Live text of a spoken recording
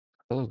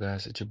Hello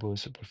guys, it's your boy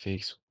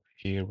Superfix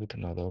here with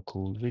another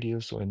cool video.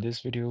 So in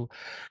this video,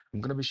 I'm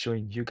gonna be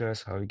showing you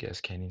guys how you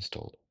guys can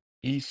install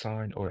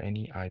ESign or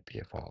any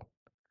IPA file.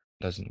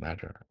 Doesn't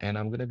matter. And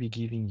I'm gonna be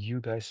giving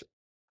you guys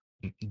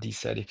the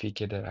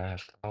certificate that I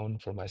have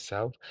found for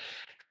myself,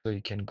 so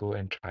you can go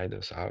and try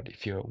those out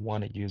if you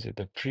want to use it,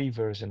 the free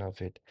version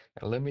of it.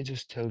 And let me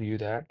just tell you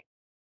that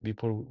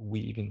before we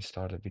even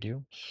start the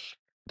video,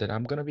 that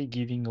I'm gonna be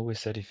giving away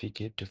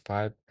certificate to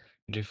 5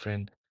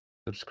 different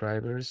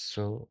subscribers.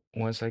 So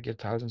once I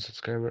get 1,000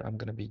 subscribers, I'm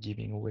gonna be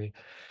giving away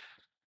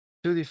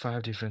to the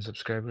 5 different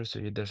subscribers. So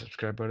hit the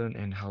subscribe button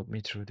and help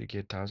me through to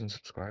get 1,000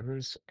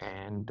 subscribers.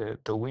 And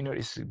the winner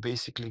is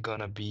basically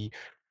gonna be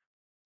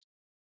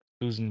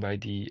chosen by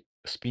the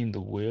spin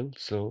the wheel.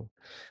 So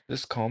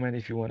just comment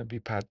if you want to be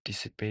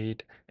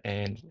participate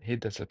and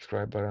hit the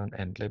subscribe button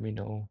and let me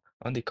know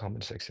on the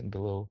comment section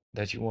below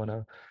that you want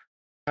to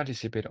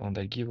participate on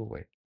that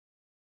giveaway.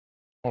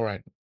 All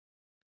right.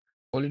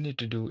 All you need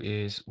to do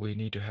is we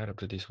need to head up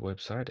to this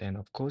website, and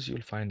of course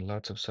you'll find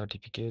lots of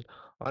certificate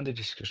on the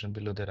description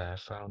below that I have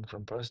found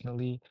from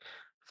personally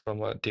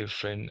from a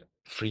different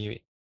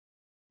free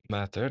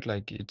method,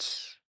 like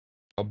it's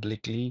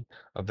publicly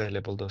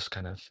available, those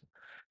kind of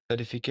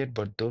certificate,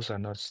 but those are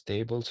not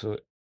stable, so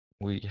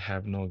we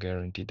have no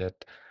guarantee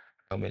that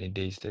how many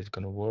days that's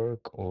gonna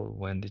work or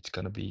when it's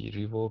gonna be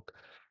revoked.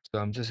 So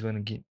I'm just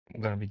gonna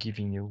be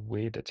giving you a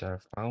way that I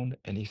found,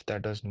 and if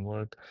that doesn't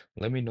work,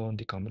 let me know in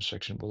the comment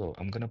section below.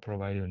 I'm gonna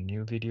provide you a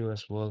new video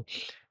as well,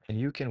 and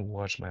you can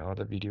watch my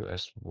other video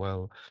as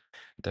well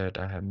that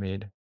I have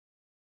made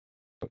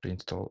to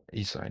install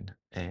eSign,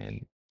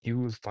 and you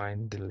will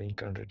find the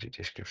link under the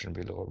description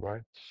below,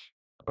 alright?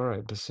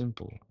 Alright, that's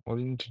simple. All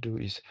you need to do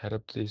is head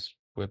up to this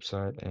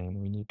website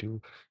and we need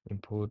to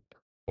import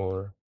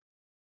or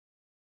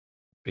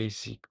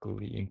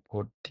basically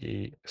import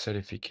the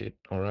certificate,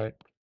 all right?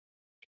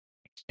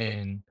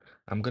 And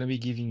I'm gonna be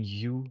giving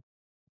you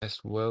as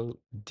well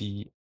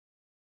the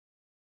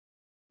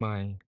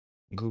my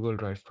Google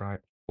Drive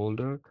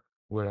folder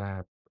where I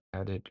have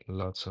added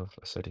lots of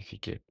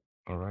certificate,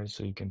 all right?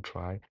 So you can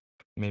try,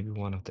 maybe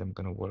one of them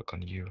gonna work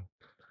on you.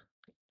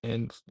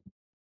 And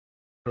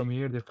from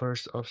here, the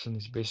first option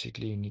is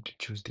basically you need to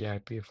choose the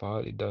IPA file.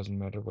 It doesn't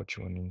matter what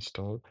you want to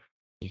install.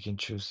 You can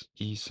choose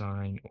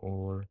eSign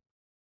or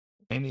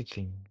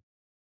anything,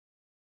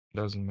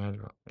 doesn't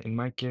matter. In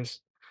my case,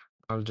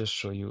 I'll just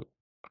show you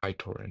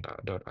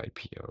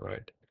iTorrent.ipa, all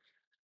right?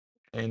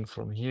 And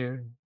from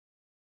here,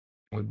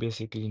 we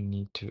basically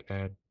need to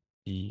add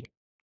the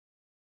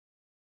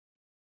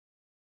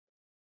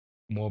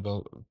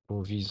mobile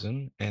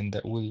provision, and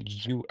that will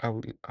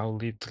I'll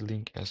leave the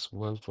link as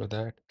well for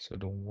that, so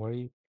don't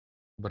worry,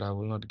 but I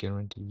will not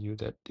guarantee you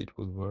that it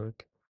will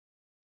work.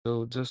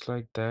 So just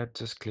like that,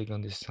 just click on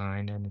the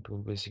sign and it will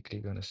basically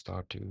gonna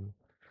start to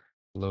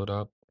load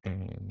up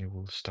and it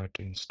will start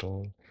to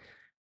install,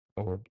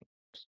 or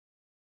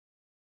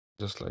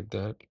just like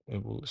that,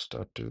 it will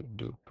start to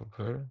do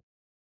prepare.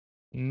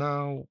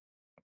 Now,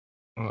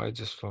 oh, I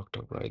just fucked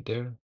up right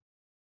there,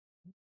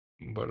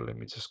 but let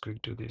me just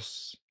quick do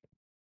this.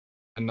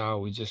 And now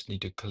we just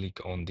need to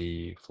click on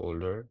the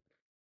folder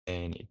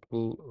and it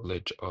will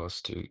let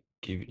us to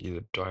give you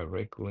the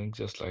direct link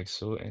just like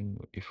so.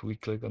 And if we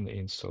click on the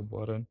install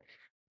button,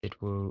 it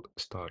will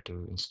start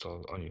to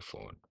install on your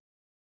phone.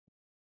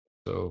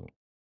 So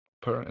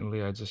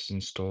currently, I just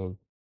installed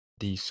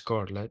the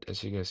Scarlet,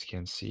 as you guys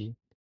can see.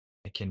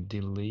 I can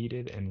delete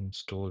it and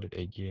install it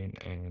again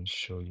and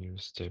show you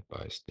step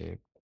by step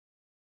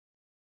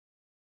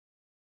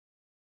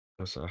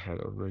because I had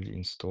already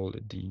installed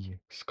the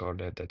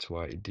Scarlet, that's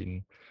why it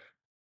didn't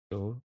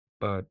show.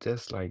 But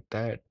just like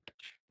that,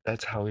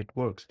 that's how it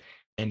works.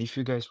 And if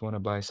you guys want to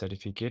buy a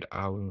certificate,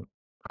 I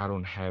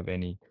don't have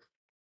any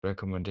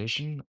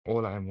recommendation.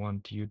 All I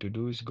want you to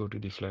do is go to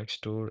the Flex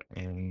store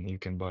and you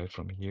can buy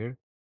from here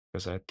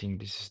because I think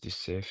this is the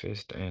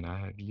safest and I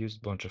have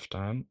used bunch of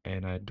time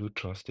and I do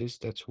trust this.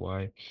 That's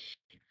why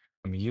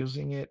I'm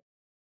using it.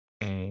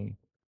 And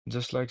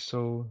just like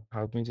so,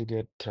 help me to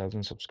get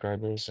 1,000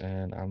 subscribers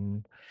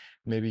and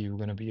maybe you're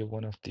gonna be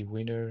one of the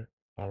winner.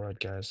 All right,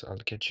 guys, I'll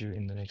catch you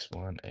in the next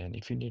one. And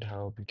if you need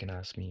help, you can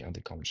ask me on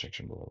the comment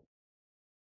section below.